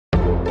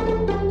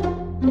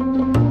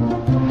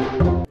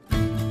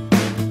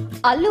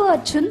అల్లు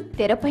అర్జున్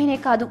తెరపైనే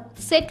కాదు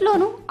సెట్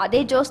లోనూ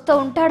అదే జోస్తో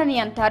ఉంటాడని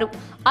అంటారు.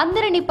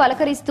 అందరినీ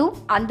పలకరిస్తూ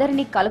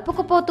అందరినీ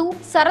కలుపుకుపోతూ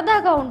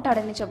సరదాగా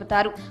ఉంటాడని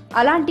చెబుతారు.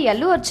 అలాంటి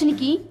అల్లు అర్జున్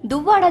కి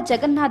దువ్వాడ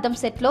జగన్నాథం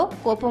సెట్ లో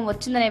కోపం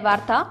వచ్చిందనే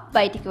వార్త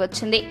బయటికి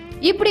వచ్చింది.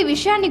 ఇప్పుడు ఈ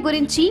విషయాన్ని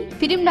గురించి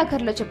ఫిలిం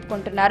నగర్ లో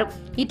చెప్పుకుంటున్నారు.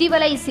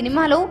 ఇటీవల ఈ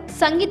సినిమాలో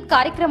సంగీత్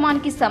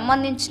కార్యక్రమానికి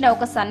సంబంధించిన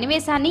ఒక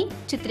సన్నివేశాన్ని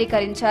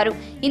చిత్రీకరించారు.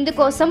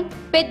 ఇందుకోసం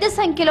పెద్ద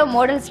సంఖ్యలో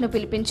మోడల్స్ ను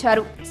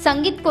పిలిపించారు.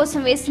 సంగీత్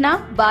కోసం వేసిన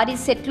భారీ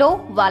సెట్ లో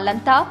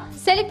వాళ్ళంతా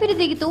సెల్ఫీలు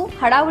దిగుతూ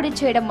హడావుడి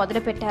చేయడం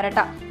మొదలుపెట్టారట.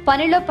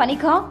 పనిలో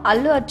పనిగా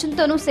అల్లు అర్జున్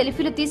తోనూ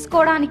సెల్ఫీలు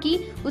తీసుకోవడానికి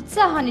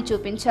ఉత్సాహాన్ని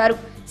చూపించారు.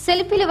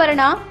 సెల్ఫీల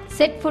వలన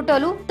సెట్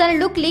ఫోటోలు తన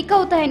లుక్ లీక్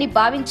అవుతాయని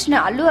భావించిన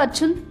అల్లు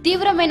అర్జున్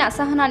తీవ్రమైన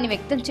అసహనాన్ని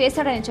వ్యక్తం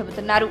చేశాడని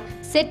చెబుతున్నారు.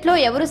 సెట్ లో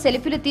ఎవరు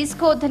సెల్ఫీలు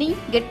తీసుకోవద్దని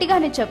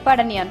గట్టిగానే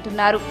చెప్పాడని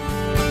అంటున్నారు.